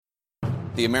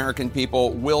The American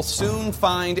people will soon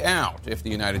find out if the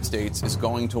United States is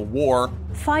going to war.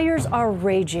 Fires are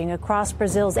raging across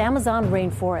Brazil's Amazon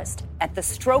rainforest. At the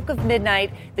stroke of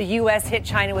midnight, the U.S. hit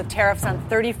China with tariffs on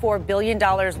 $34 billion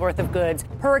worth of goods.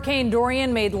 Hurricane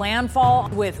Dorian made landfall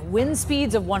with wind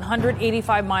speeds of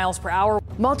 185 miles per hour.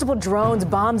 Multiple drones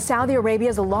bombed Saudi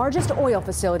Arabia's largest oil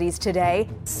facilities today.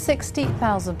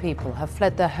 60,000 people have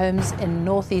fled their homes in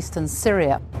northeastern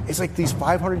Syria. It's like these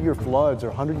 500-year floods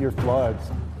or 100-year floods,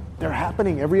 they're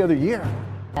happening every other year.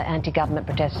 Anti-government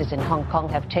protesters in Hong Kong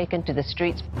have taken to the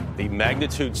streets. The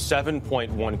magnitude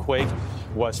 7.1 quake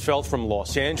was felt from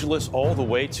Los Angeles all the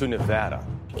way to Nevada.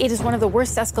 It is one of the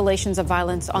worst escalations of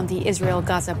violence on the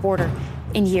Israel-Gaza border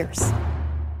in years.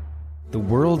 The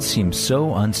world seems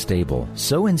so unstable,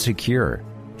 so insecure.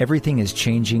 Everything is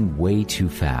changing way too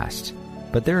fast.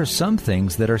 But there are some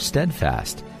things that are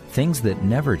steadfast, things that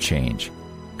never change.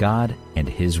 God and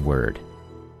His Word.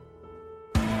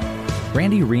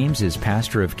 Randy Reams is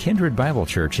pastor of Kindred Bible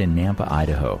Church in Nampa,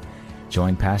 Idaho.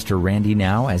 Join Pastor Randy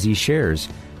now as he shares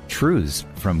truths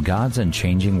from God's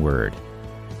unchanging Word.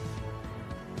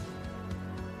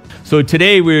 So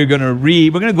today we're going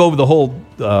to go over the whole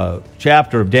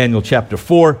chapter of Daniel chapter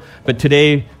 4, but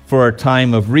today for our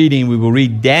time of reading, we will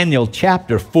read Daniel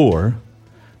chapter 4,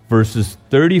 verses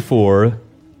 34,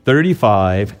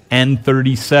 35, and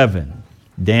 37.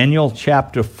 Daniel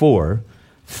chapter 4,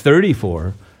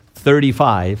 34,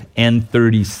 35, and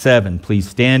 37. Please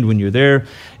stand when you're there.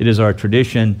 It is our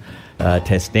tradition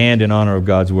to stand in honor of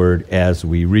God's Word as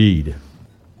we read.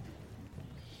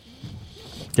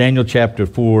 Daniel chapter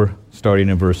 4, starting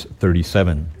in verse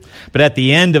 37. But at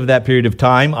the end of that period of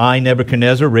time, I,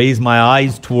 Nebuchadnezzar, raised my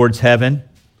eyes towards heaven,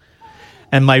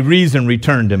 and my reason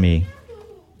returned to me.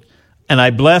 And I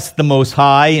blessed the Most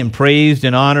High and praised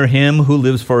and honored Him who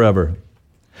lives forever.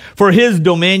 For His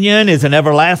dominion is an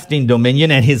everlasting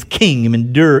dominion, and His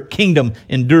kingdom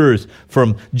endures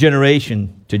from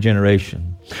generation to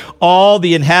generation. All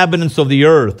the inhabitants of the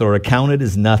earth are accounted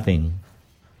as nothing,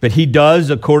 but He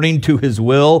does according to His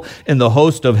will in the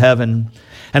host of heaven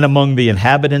and among the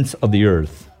inhabitants of the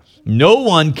earth. No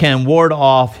one can ward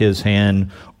off His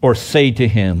hand or say to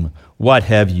Him, "What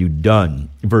have you done?"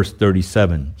 Verse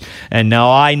 37. And now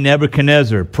I,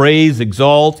 Nebuchadnezzar, praise,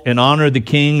 exalt, and honor the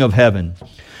King of heaven.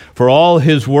 For all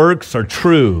His works are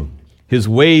true, His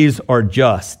ways are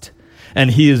just, and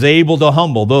He is able to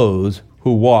humble those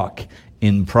who walk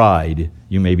in pride.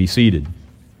 You may be seated.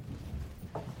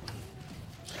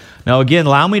 Now again,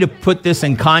 allow me to put this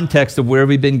in context of where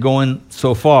we've been going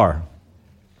so far.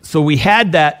 So we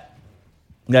had that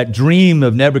dream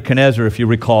of Nebuchadnezzar, if you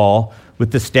recall,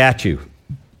 with the statue,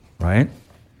 right?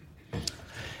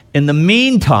 In the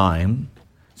meantime,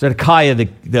 Zedekiah,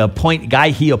 the guy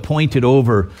he appointed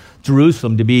over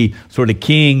Jerusalem to be sort of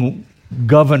king,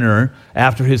 governor,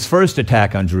 after his first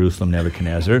attack on Jerusalem,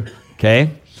 Nebuchadnezzar, okay?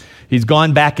 He's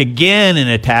gone back again and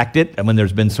attacked it, and when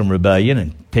there's been some rebellion,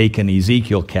 and taken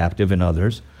Ezekiel captive and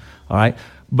others, all right?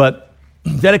 But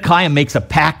Zedekiah makes a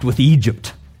pact with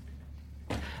Egypt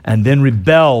and then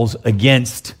rebels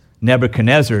against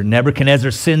Nebuchadnezzar.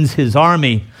 Nebuchadnezzar sends his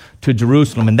army to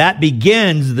Jerusalem, and that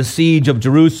begins the siege of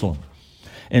Jerusalem.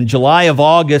 In July of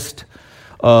August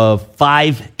of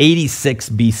 586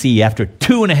 BC, after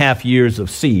 2.5 years of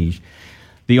siege,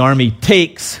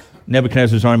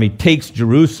 Nebuchadnezzar's army takes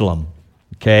Jerusalem,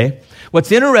 okay?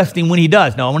 What's interesting when he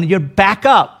does, now I want you to back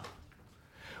up.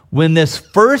 When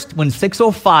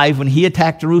 605, when he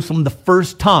attacked Jerusalem the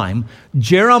first time,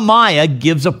 Jeremiah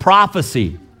gives a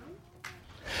prophecy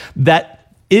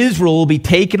that Israel will be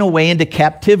taken away into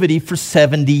captivity for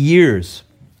 70 years.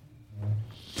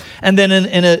 And then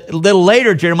in a little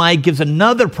later, Jeremiah gives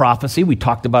another prophecy, we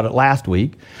talked about it last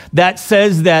week, that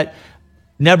says that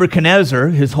Nebuchadnezzar,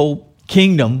 his whole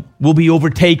kingdom, will be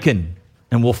overtaken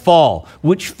and will fall,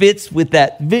 which fits with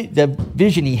the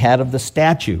vision he had of the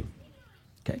statue.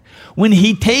 Okay. When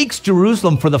he takes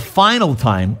Jerusalem for the final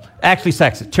time, actually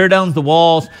sacks it, tears down the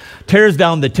walls, tears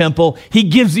down the temple, he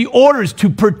gives the orders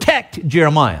to protect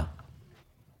Jeremiah.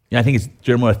 Yeah, I think it's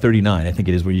Jeremiah 39, I think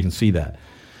it is, where you can see that.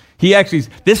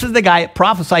 This is the guy that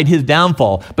prophesied his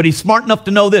downfall, but he's smart enough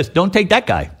to know this. Don't take that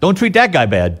guy. Don't treat that guy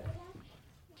bad.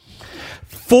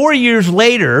 4 years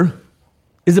later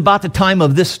is about the time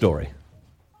of this story.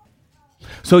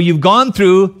 So you've gone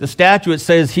through the statue. It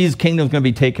says his kingdom is going to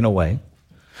be taken away.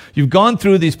 You've gone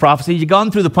through these prophecies. You've gone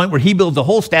through the point where he builds a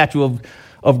whole statue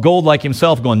of gold like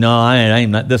himself, going,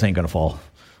 no, this ain't going to fall.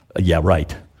 Yeah,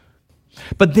 right.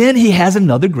 But then he has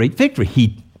another great victory.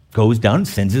 He goes down and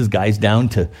sends his guys down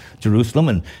to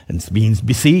Jerusalem and being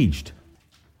besieged.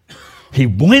 He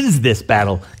wins this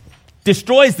battle,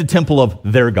 destroys the temple of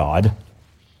their God,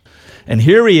 And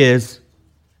here he is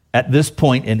at this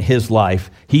point in his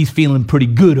life. He's feeling pretty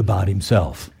good about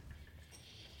himself.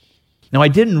 Now, I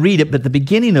didn't read it, but the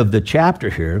beginning of the chapter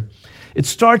here, it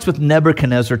starts with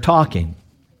Nebuchadnezzar talking.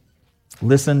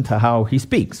 Listen to how he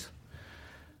speaks.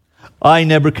 I,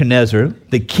 Nebuchadnezzar,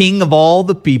 the king of all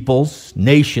the peoples,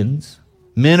 nations,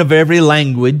 men of every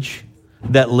language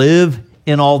that live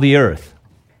in all the earth.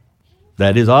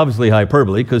 That is obviously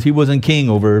hyperbole because he wasn't king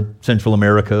over Central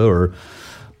America or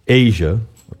Asia,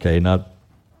 okay, not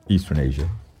Eastern Asia.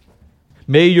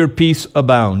 May your peace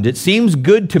abound. It seems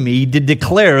good to me to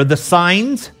declare the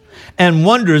signs and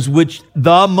wonders which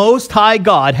the Most High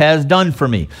God has done for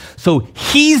me. So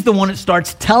he's the one that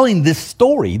starts telling this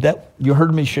story that you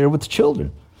heard me share with the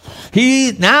children.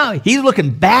 He's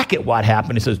looking back at what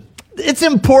happened. He says, it's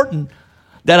important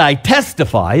that I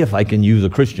testify, if I can use a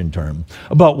Christian term,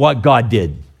 about what God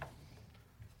did.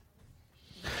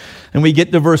 And we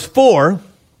get to verse 4.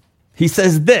 He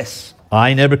says this,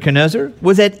 I, Nebuchadnezzar,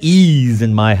 was at ease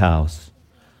in my house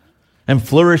and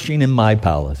flourishing in my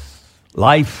palace.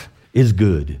 Life is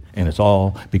good, and it's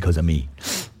all because of me.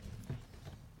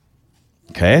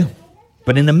 Okay?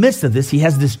 But in the midst of this, he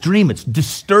has this dream. It's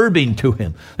disturbing to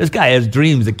him. This guy has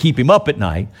dreams that keep him up at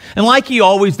night. And like he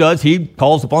always does, he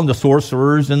calls upon the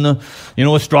sorcerers and the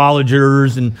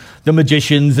astrologers and the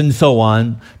magicians and so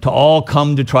on to all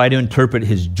come to try to interpret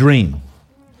his dream.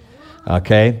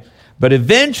 Okay? But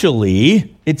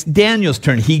eventually, it's Daniel's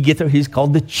turn. He's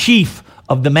called the chief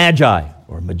of the Magi,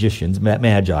 or magicians,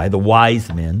 Magi, the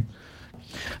wise men.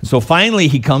 So finally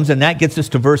he comes, and that gets us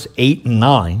to verse 8 and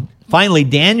 9. Finally,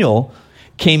 Daniel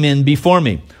came in before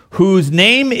me, whose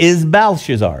name is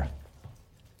Belshazzar.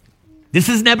 This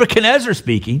is Nebuchadnezzar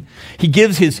speaking. He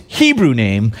gives his Hebrew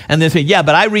name, and they say, yeah,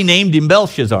 but I renamed him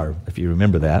Belshazzar, if you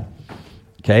remember that.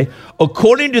 Okay?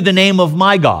 According to the name of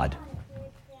my God.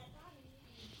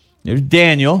 There's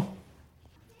Daniel,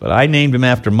 but I named him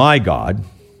after my God,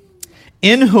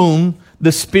 in whom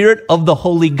the spirit of the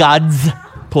holy gods,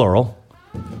 plural.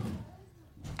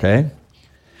 Okay?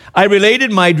 I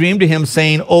related my dream to him,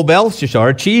 saying, O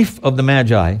Belshazzar, chief of the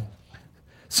Magi,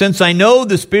 since I know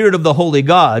the spirit of the holy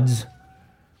gods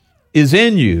is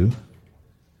in you,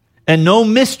 and no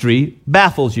mystery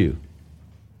baffles you.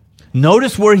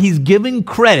 Notice where he's giving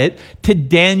credit to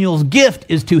Daniel's gift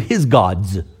is to his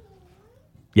gods.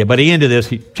 Yeah, by the end of this,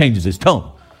 he changes his tone.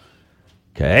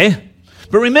 Okay?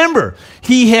 But remember,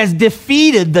 he has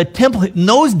defeated the temple. In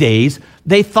those days,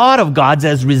 they thought of gods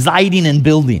as residing in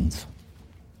buildings.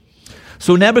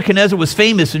 So Nebuchadnezzar was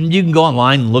famous, and you can go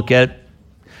online and look at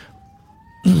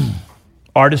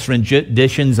artist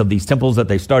renditions of these temples that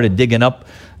they started digging up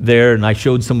there, and I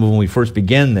showed some of them when we first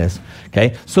began this.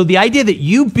 Okay? So the idea that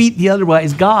you beat the other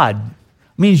guy's God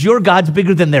means your God's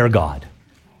bigger than their God.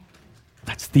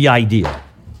 That's the idea.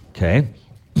 Okay?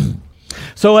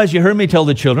 So as you heard me tell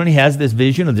the children, he has this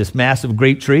vision of this massive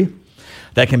grape tree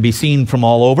that can be seen from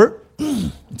all over.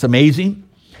 It's amazing.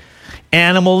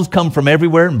 Animals come from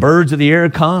everywhere, and birds of the air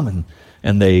come,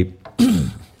 and they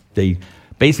they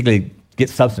basically get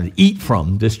substance to eat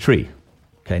from this tree.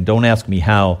 Okay, and don't ask me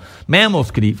how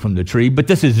mammals could eat from the tree, but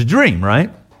this is a dream, right?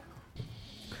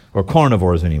 Or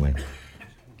carnivores anyway.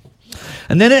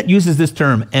 And then it uses this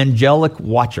term, angelic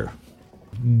watcher,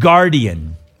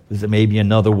 guardian. Is it maybe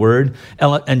another word?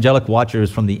 Angelic watcher is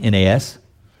from the NAS,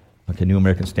 okay, New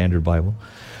American Standard Bible.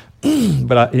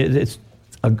 But it's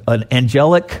an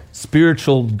angelic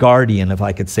spiritual guardian, if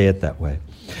I could say it that way.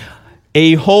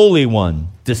 A holy one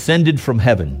descended from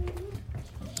heaven.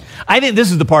 I think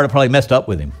this is the part that probably messed up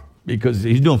with him, because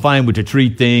he's doing fine with the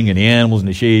tree thing and the animals and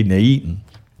the shade and the eating.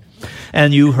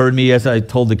 And you heard me as I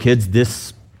told the kids,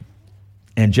 this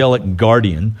angelic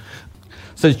guardian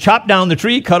says, chop down the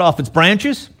tree, cut off its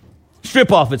branches,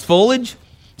 strip off its foliage,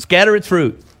 scatter its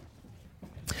fruit.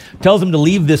 Tells him to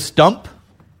leave this stump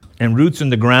and roots in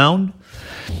the ground,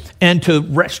 and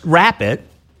to strap it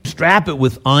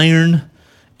with iron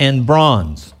and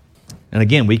bronze. And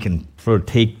again, we can sort of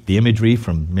take the imagery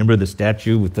from, remember the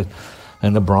statue with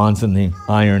the bronze and the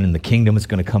iron and the kingdom that's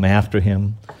going to come after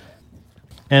him,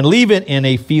 and leave it in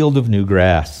a field of new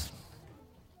grass.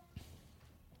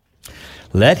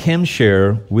 Let him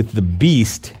share with the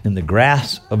beast in the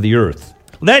grass of the earth.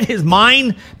 Let his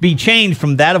mind be changed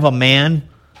from that of a man,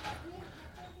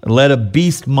 and let a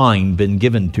beast mind been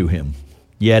given to him.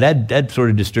 Yeah, that'd sort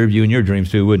of disturb you in your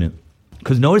dreams too, wouldn't it?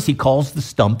 Because notice he calls the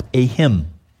stump a him.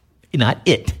 Not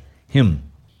it, him.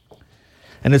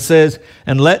 And it says,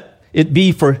 and let it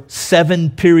be for 7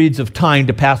 periods of time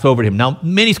to pass over him. Now,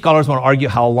 many scholars want to argue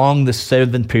how long the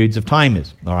 7 periods of time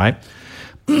is, all right?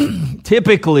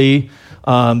 Typically,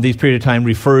 these periods of time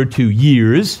refer to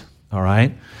years, all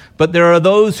right? But there are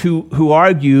those who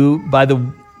argue by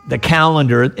the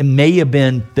calendar, it may have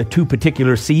been the two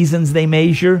particular seasons they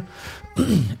measure.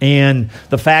 And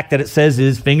the fact that it says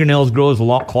his fingernails grow as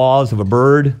claws of a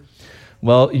bird.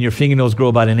 Well, your fingernails grow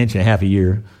about 1.5 inches a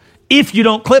year. If you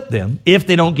don't clip them, if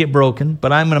they don't get broken.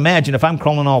 But I'm going to imagine if I'm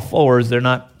crawling all fours, they're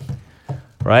not,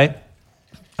 right?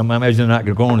 I'm going to imagine they're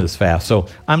not going as fast. So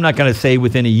I'm not going to say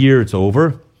within a year it's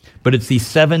over. But it's these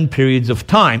 7 periods of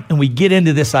time. And we get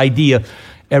into this idea,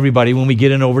 everybody, when we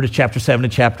get in over to chapter 7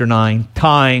 and chapter 9,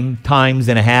 times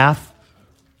and a half.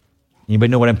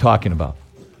 Anybody know what I'm talking about?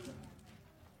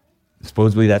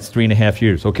 Supposedly that's 3.5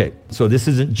 years. Okay, so this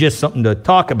isn't just something to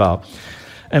talk about.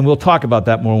 And we'll talk about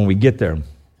that more when we get there. And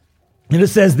it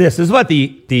says this is what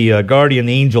the guardian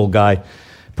angel guy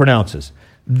pronounces.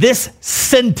 This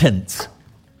sentence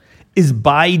is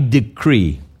by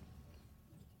decree,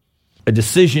 a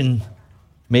decision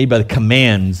made by the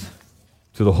commands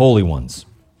to the holy ones.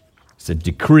 It's a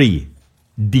decree.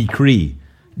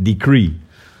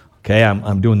 Okay,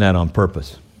 I'm doing that on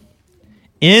purpose.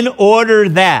 In order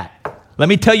that, let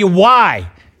me tell you why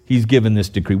he's given this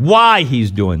decree, why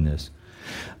he's doing this.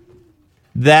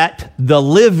 That the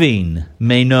living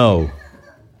may know.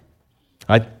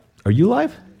 Are you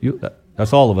alive?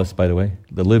 That's all of us, by the way,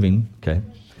 the living, okay.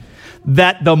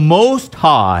 That the Most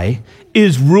High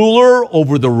is ruler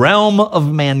over the realm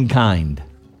of mankind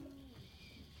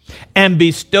and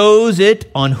bestows it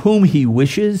on whom he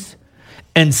wishes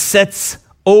and sets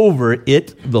over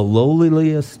it the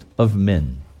lowliest of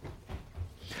men.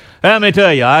 Let me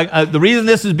tell you, the reason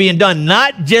this is being done,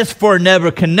 not just for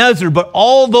Nebuchadnezzar, but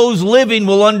all those living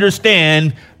will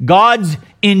understand God's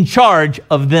in charge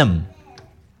of them.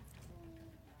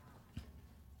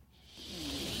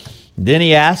 Then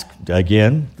he asked,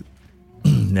 again,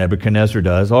 Nebuchadnezzar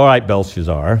does, all right,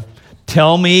 Belshazzar,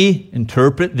 tell me,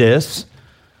 interpret this.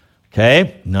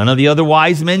 Okay, none of the other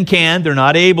wise men can. They're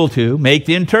not able to make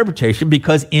the interpretation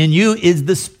because in you is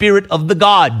the spirit of the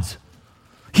gods.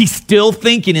 He's still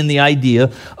thinking in the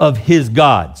idea of his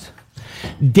gods.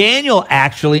 Daniel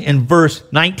actually in verse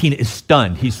 19 is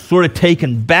stunned. He's sort of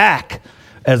taken back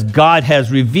as God has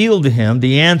revealed to him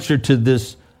the answer to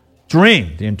this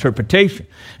dream, the interpretation.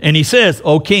 And he says,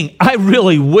 O king, I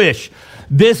really wish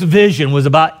this vision was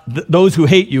about those who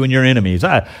hate you and your enemies.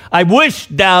 I wish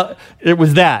that it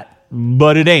was that.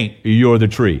 But it ain't. You're the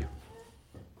tree.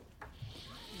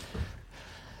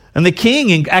 And the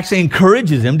king actually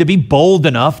encourages him to be bold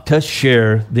enough to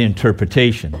share the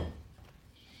interpretation.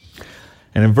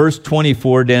 And in verse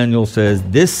 24, Daniel says,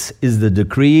 this is the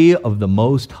decree of the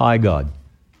Most High God.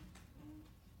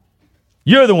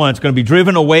 You're the one that's going to be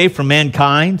driven away from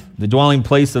mankind, the dwelling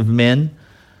place of men,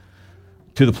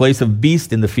 to the place of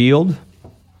beasts in the field.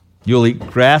 You'll eat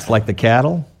grass like the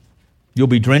cattle. You'll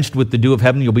be drenched with the dew of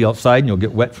heaven. You'll be outside and you'll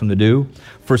get wet from the dew.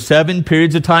 For 7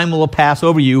 periods of time will pass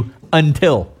over you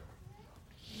until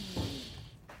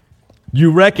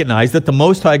you recognize that the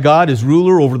Most High God is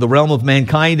ruler over the realm of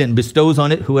mankind and bestows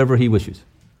on it whoever he wishes.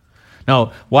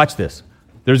 Now, watch this.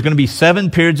 There's going to be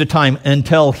 7 periods of time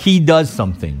until he does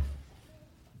something.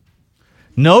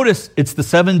 Notice it's the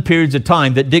 7 periods of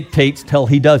time that dictates till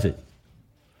he does it.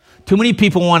 Too many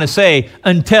people want to say,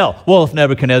 until, well, if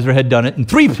Nebuchadnezzar had done it in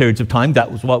 3 periods of time,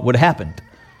 that was what would have happened.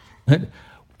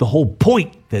 The whole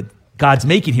point that God's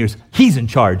making here is he's in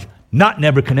charge, not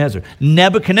Nebuchadnezzar.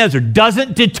 Nebuchadnezzar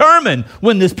doesn't determine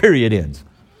when this period ends.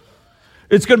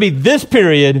 It's going to be this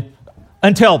period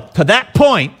until, to that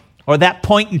point, or that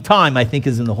point in time, I think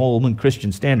is in the Holman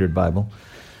Christian Standard Bible,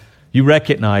 you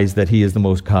recognize that he is the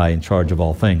Most High in charge of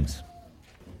all things.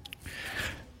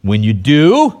 When you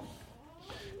do,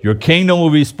 your kingdom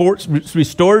will be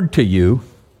restored to you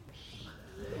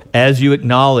as you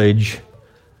acknowledge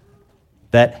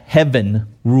that heaven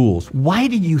rules. Why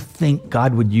do you think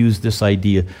God would use this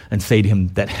idea and say to him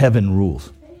that heaven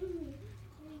rules?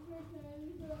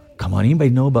 Come on, anybody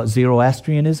know about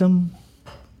Zoroastrianism?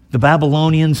 The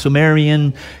Babylonian,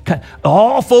 Sumerian,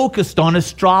 all focused on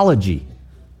astrology.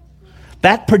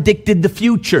 That predicted the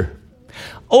future.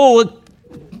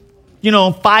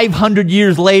 500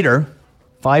 years later,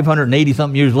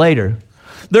 580-something years later,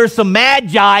 there's some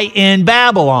magi in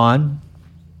Babylon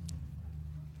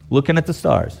looking at the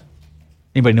stars.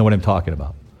 Anybody know what I'm talking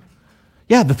about?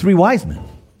 Yeah, the 3 wise men.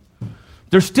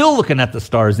 They're still looking at the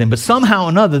stars then, but somehow or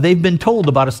another, they've been told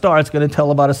about a star that's going to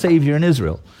tell about a Savior in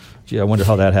Israel. Gee, I wonder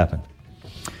how that happened.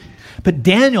 But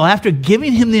Daniel, after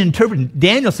giving him the interpretation,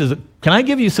 Daniel says, can I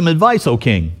give you some advice, O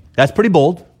king? That's pretty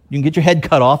bold. You can get your head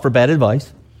cut off for bad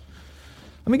advice.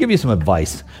 Let me give you some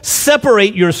advice.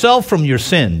 Separate yourself from your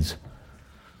sins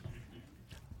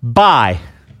by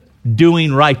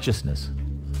doing righteousness.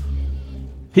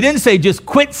 He didn't say just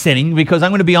quit sinning, because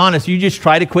I'm going to be honest, you just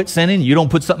try to quit sinning, you don't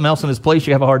put something else in its place,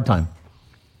 you have a hard time.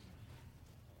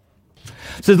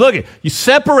 It says, look, you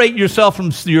separate yourself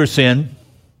from your sin,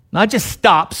 not just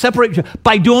stop, separate yourself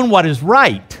by doing what is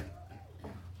right.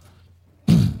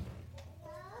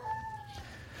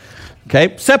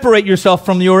 Okay, separate yourself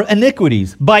from your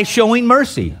iniquities by showing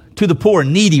mercy to the poor,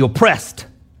 needy, oppressed.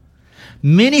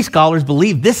 Many scholars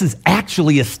believe this is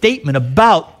actually a statement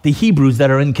about the Hebrews that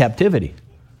are in captivity.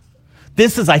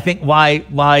 This is, I think,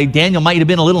 why Daniel might have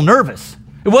been a little nervous.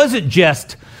 It wasn't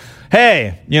just,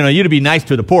 hey, you to be nice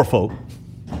to the poor folk.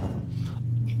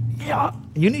 Yeah,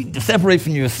 you need to separate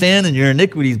from your sin and your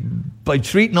iniquities by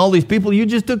treating all these people you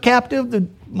just took captive,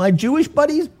 my Jewish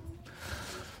buddies,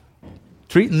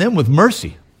 treating them with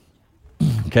mercy.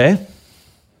 Okay?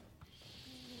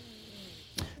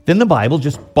 Then the Bible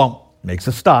just makes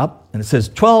a stop, and it says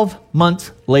 12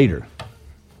 months later.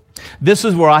 This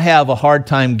is where I have a hard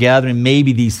time gathering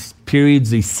maybe these periods,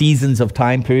 these periods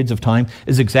of time,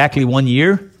 is exactly 1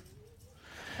 year.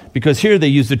 Because here they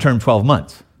use the term 12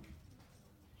 months.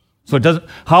 So it doesn't,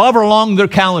 however long their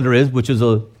calendar is, which is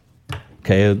a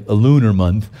lunar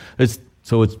month,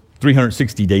 so it's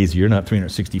 360 days a year, not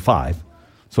 365.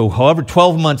 So however,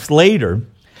 12 months later,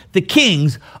 the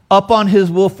king's up on his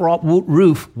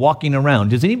roof walking around.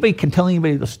 Does anybody can tell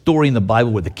anybody the story in the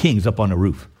Bible where the king's up on the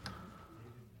roof?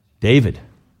 David.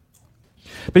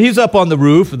 But he's up on the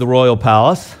roof of the royal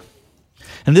palace,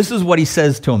 and this is what he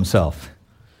says to himself.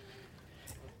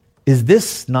 Is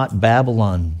this not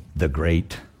Babylon the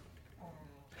Great?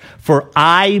 For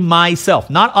I myself,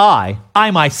 not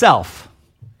I myself,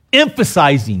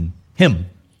 emphasizing him,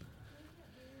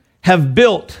 have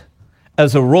built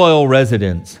as a royal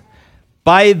residence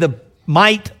by the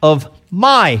might of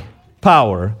my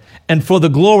power and for the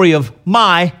glory of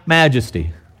my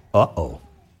majesty. Uh-oh.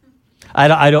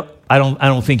 I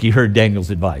don't think he heard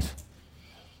Daniel's advice.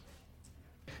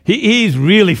 He's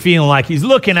really feeling like he's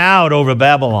looking out over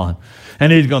Babylon.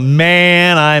 And he's going,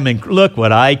 man, look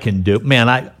what I can do.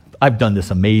 Man, I've done this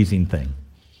amazing thing.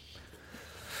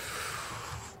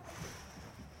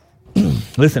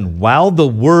 Listen, while the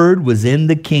word was in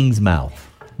the king's mouth,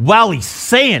 while he's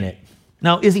saying it,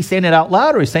 now, is he saying it out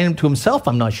loud or is he saying it to himself?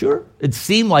 I'm not sure. It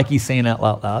seemed like he's saying it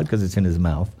out loud because it's in his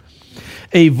mouth.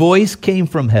 A voice came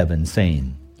from heaven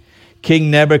saying,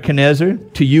 King Nebuchadnezzar,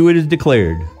 to you it is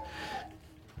declared,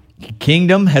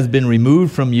 kingdom has been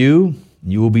removed from you.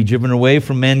 You will be driven away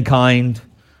from mankind,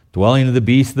 dwelling of the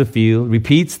beasts of the field.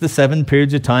 Repeats the 7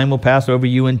 periods of time will pass over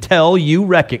you until you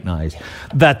recognize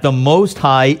that the Most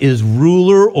High is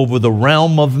ruler over the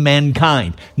realm of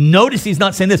mankind. Notice he's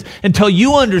not saying this. Until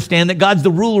you understand that God's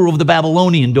the ruler over the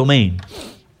Babylonian domain.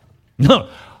 No.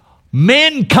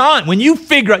 Mankind, when you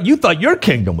figure out, you thought your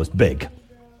kingdom was big.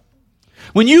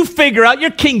 When you figure out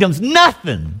your kingdom's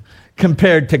nothing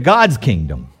compared to God's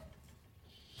kingdom.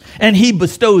 And he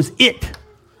bestows it,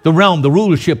 the realm, the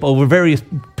rulership over various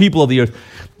people of the earth,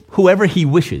 whoever he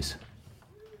wishes.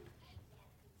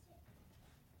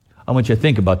 I want you to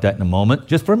think about that in a moment,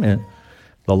 just for a minute.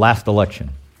 The last election.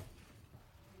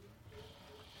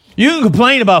 You can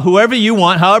complain about whoever you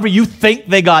want, however you think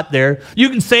they got there. You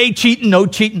can say cheating, no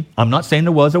cheating. I'm not saying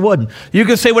there was or wasn't. You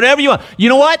can say whatever you want. You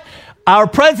know what? Our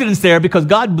president's there because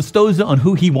God bestows it on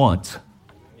who he wants.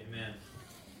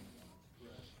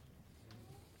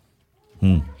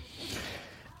 Amen.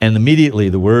 And immediately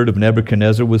the word of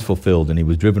Nebuchadnezzar was fulfilled, and he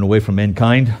was driven away from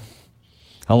mankind.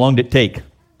 How long did it take?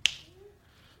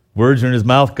 Words are in his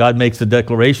mouth. God makes a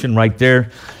declaration right there.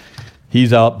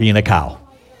 He's out being a cow.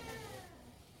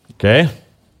 Okay?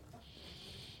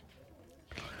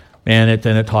 And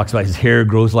then it talks about his hair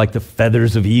grows like the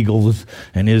feathers of eagles,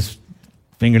 and his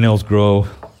fingernails grow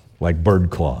like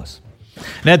bird claws.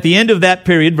 And at the end of that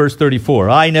period, verse 34,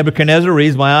 I, Nebuchadnezzar,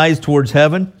 raised my eyes towards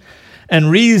heaven,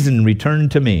 and reason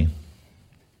returned to me.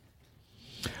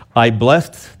 I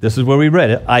blessed, this is where we read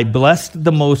it, I blessed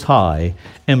the Most High,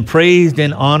 and praised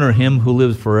and honored him who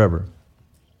lives forever.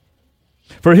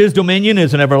 For his dominion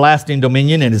is an everlasting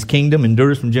dominion, and his kingdom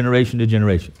endures from generation to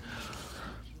generation.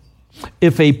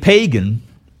 If a pagan,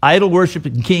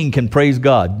 idol-worshiping king can praise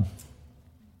God,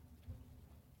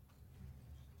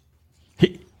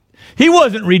 he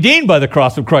wasn't redeemed by the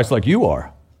cross of Christ like you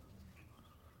are.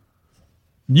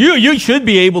 You should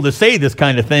be able to say this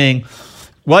kind of thing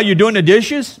while you're doing the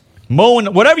dishes,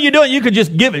 mowing, whatever you're doing, you could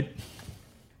just give it.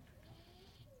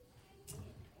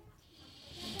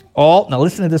 Now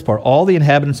listen to this part. All the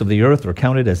inhabitants of the earth are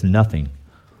counted as nothing.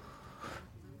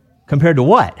 Compared to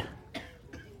what?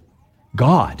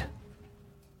 God.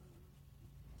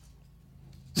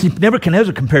 See,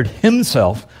 Nebuchadnezzar compared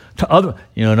himself to other,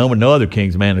 no other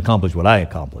king's man accomplished what I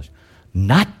accomplished.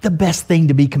 Not the best thing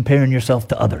to be comparing yourself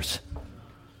to others.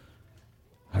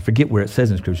 I forget where it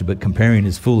says in Scripture, but comparing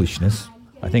is foolishness.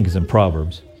 I think it's in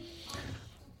Proverbs.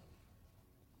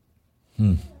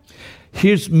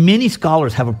 Many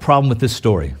scholars have a problem with this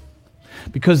story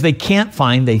because they can't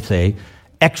find, they say,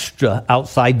 extra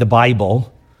outside the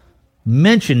Bible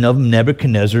mention of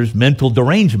Nebuchadnezzar's mental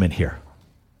derangement here.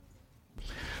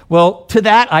 Well, to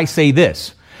that I say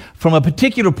this. From a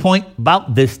particular point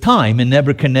about this time in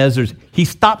Nebuchadnezzar's, he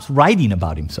stops writing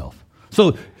about himself.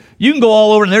 So you can go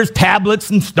all over and there's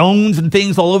tablets and stones and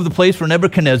things all over the place where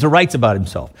Nebuchadnezzar writes about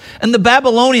himself. And the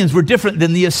Babylonians were different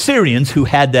than the Assyrians who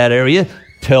had that area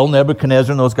till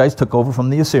Nebuchadnezzar and those guys took over from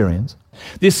the Assyrians.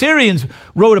 The Assyrians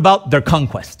wrote about their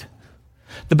conquest.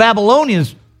 The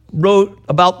Babylonians wrote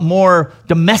about more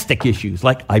domestic issues,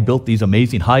 like I built these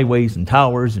amazing highways and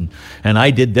towers, and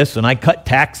I did this, and I cut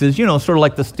taxes, sort of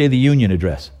like the State of the Union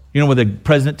address. Where the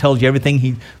president tells you everything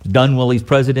he's done while he's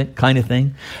president, kind of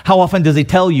thing. How often does he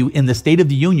tell you in the State of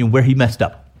the Union where he messed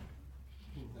up?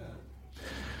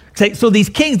 So these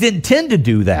kings didn't tend to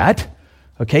do that.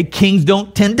 Okay, kings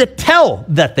don't tend to tell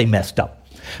that they messed up.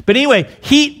 But anyway,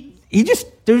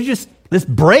 there's just this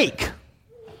break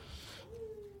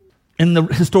in the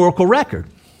historical record.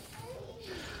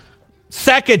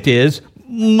 Second is,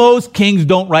 most kings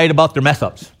don't write about their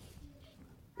mess-ups.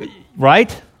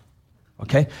 Right?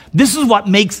 Okay? This is what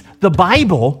makes the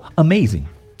Bible amazing.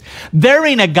 There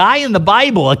ain't a guy in the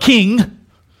Bible, a king,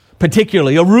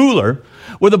 particularly a ruler,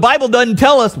 where the Bible doesn't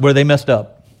tell us where they messed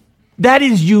up. That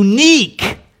is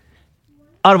unique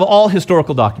out of all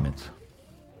historical documents.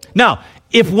 Now,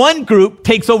 if one group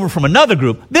takes over from another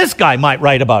group, this guy might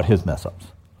write about his mess-ups.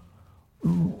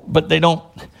 But they don't,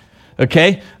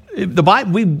 okay? The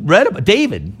Bible, we read about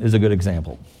David is a good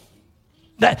example.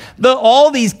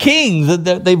 All these kings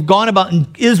that they've gone about in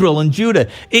Israel and Judah,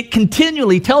 it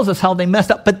continually tells us how they messed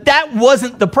up. But that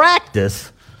wasn't the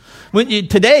practice.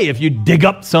 Today, if you dig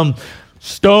up some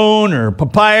stone or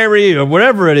papyri or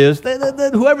whatever it is,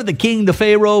 whoever the king, the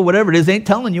pharaoh, whatever it is, ain't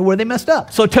telling you where they messed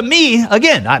up. So to me,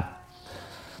 again,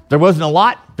 there wasn't a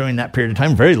lot during that period of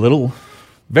time. Very little.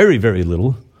 Very, very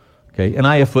little. Okay, and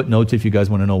I have footnotes if you guys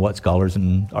want to know what scholars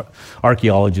and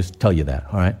archaeologists tell you that,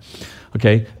 all right?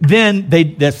 Okay, then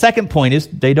the second point is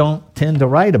they don't tend to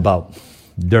write about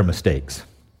their mistakes.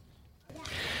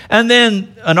 And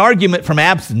then an argument from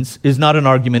absence is not an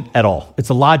argument at all. It's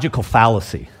a logical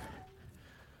fallacy.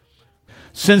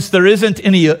 Since there isn't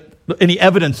any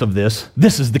evidence of this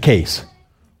is the case.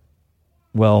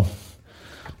 Well,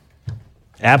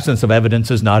 absence of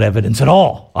evidence is not evidence at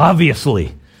all,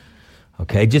 obviously.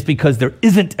 Okay, just because there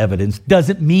isn't evidence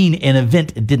doesn't mean an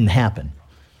event didn't happen.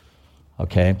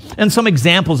 Okay, and some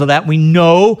examples of that, we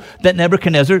know that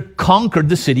Nebuchadnezzar conquered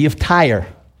the city of Tyre.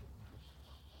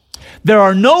 There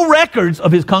are no records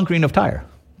of his conquering of Tyre.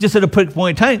 Just at a point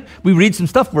in time, we read some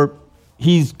stuff where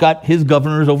he's got his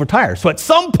governors over Tyre. So at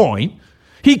some point,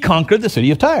 he conquered the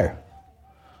city of Tyre.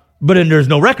 But then there's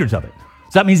no records of it.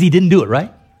 So that means he didn't do it,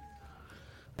 right?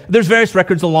 There's various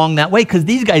records along that way because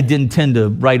these guys didn't tend to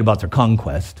write about their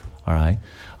conquest, all right?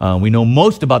 We know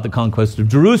most about the conquest of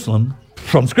Jerusalem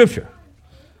from Scripture.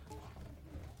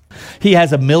 He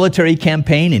has a military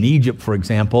campaign in Egypt, for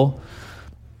example.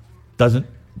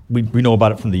 We know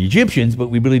about it from the Egyptians, but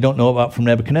we really don't know about it from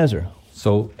Nebuchadnezzar.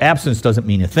 So absence doesn't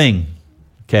mean a thing,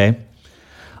 okay?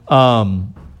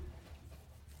 And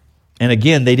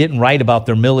again, they didn't write about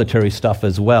their military stuff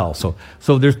as well. So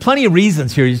there's plenty of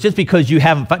reasons here. It's just because you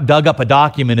haven't dug up a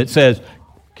document that says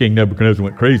King Nebuchadnezzar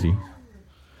went crazy.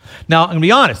 Now, I'm going to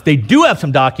be honest. They do have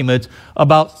some documents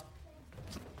about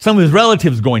some of his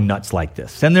relatives going nuts like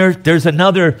this. And there's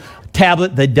another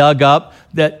tablet they dug up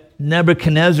that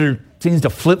Nebuchadnezzar seems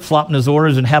to flip-flop in his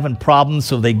orders and having problems.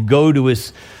 So they go to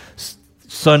his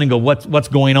son and go, what's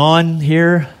going on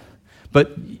here?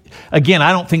 But again,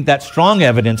 I don't think that's strong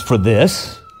evidence for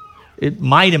this. It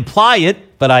might imply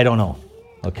it, but I don't know.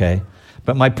 Okay?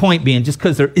 But my point being, just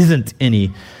because there isn't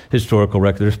any historical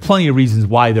record, there's plenty of reasons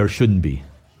why there shouldn't be.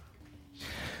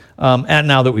 And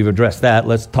now that we've addressed that,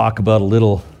 let's talk about a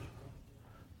little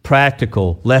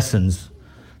practical lessons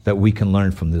that we can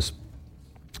learn from this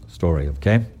story,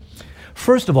 okay?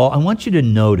 First of all, I want you to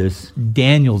notice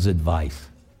Daniel's advice.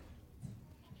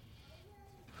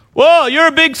 Well, you're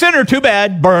a big sinner. Too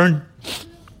bad. Burn.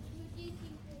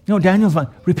 Daniel's like,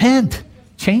 repent.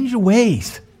 Change your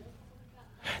ways.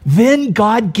 Then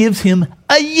God gives him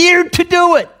a year to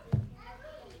do it.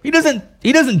 He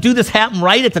doesn't do this happen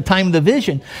right at the time of the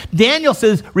vision. Daniel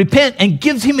says, repent, and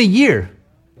gives him a year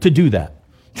to do that.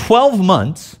 12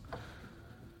 months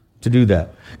to do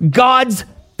that. God's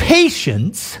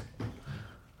patience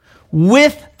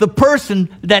with the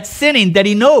person that's sinning that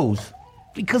he knows.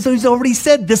 Because he's already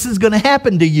said this is going to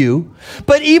happen to you.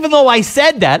 But even though I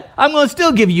said that, I'm going to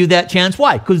still give you that chance.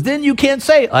 Why? Because then you can't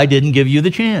say, I didn't give you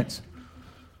the chance.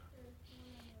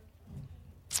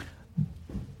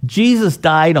 Jesus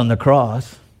died on the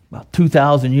cross about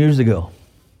 2,000 years ago.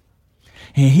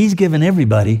 And he's given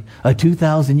everybody a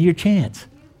 2,000-year chance.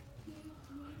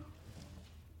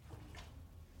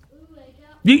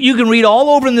 You can read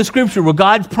all over in the scripture where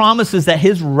God promises that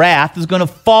his wrath is going to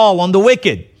fall on the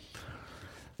wicked.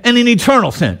 In an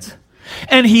eternal sense.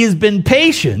 And he has been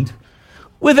patient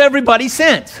with everybody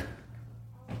since.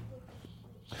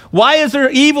 Why is there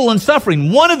evil and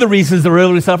suffering? One of the reasons they're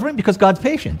really suffering, because God's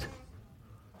patient.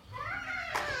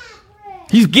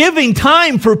 He's giving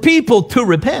time for people to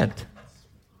repent.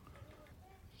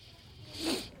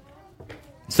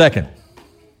 Second,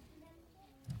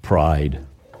 pride.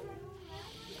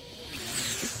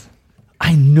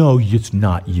 I know it's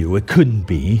not you. It couldn't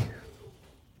be.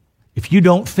 If you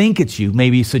don't think it's you,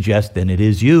 maybe suggest then it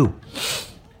is you.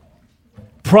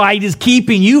 Pride is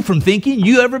keeping you from thinking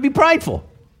you ever be prideful.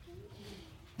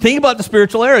 Think about the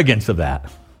spiritual arrogance of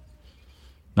that.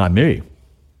 Not me.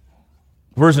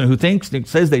 The person who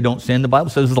says they don't sin, the Bible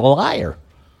says is a liar.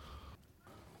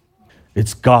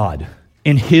 It's God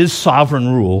in his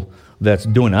sovereign rule that's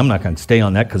doing it. I'm not going to stay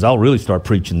on that because I'll really start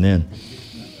preaching then.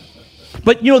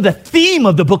 But the theme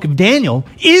of the book of Daniel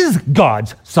is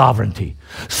God's sovereignty.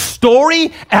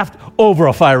 Story over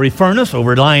a fiery furnace,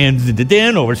 over lions in the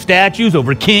den, over statues,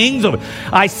 over kings.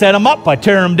 I set them up, I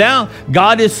tear them down.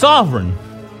 God is sovereign.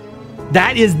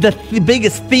 That is the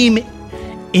biggest theme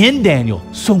in Daniel.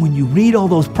 So when you read all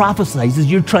those prophecies,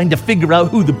 you're trying to figure out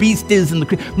who the beast is.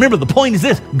 Remember, the point is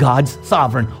this: God's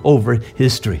sovereign over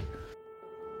history.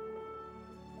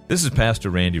 This is Pastor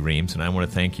Randy Reams, and I want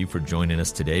to thank you for joining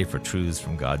us today for Truths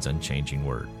from God's Unchanging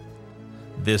Word.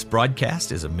 This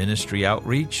broadcast is a ministry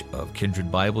outreach of Kindred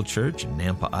Bible Church in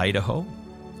Nampa, Idaho.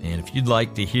 And if you'd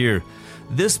like to hear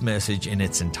this message in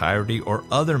its entirety or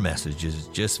other messages,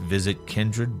 just visit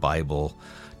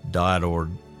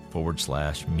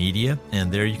kindredbible.org/media,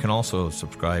 and there you can also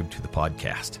subscribe to the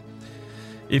podcast.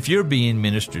 If you're being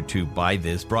ministered to by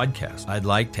this broadcast, I'd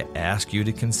like to ask you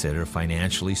to consider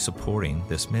financially supporting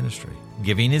this ministry.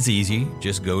 Giving is easy.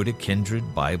 Just go to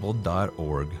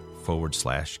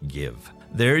kindredbible.org/give.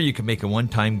 There you can make a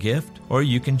one-time gift, or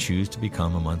you can choose to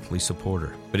become a monthly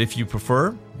supporter. But if you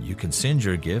prefer, you can send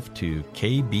your gift to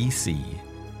KBC,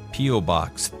 P.O.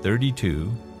 Box 32,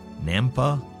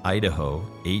 Nampa, Idaho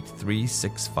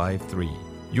 83653.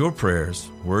 Your prayers,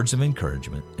 words of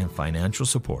encouragement, and financial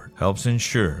support helps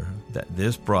ensure that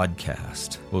this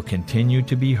broadcast will continue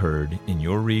to be heard in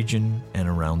your region and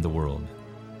around the world.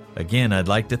 Again, I'd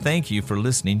like to thank you for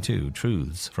listening to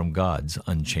Truths from God's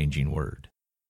Unchanging Word.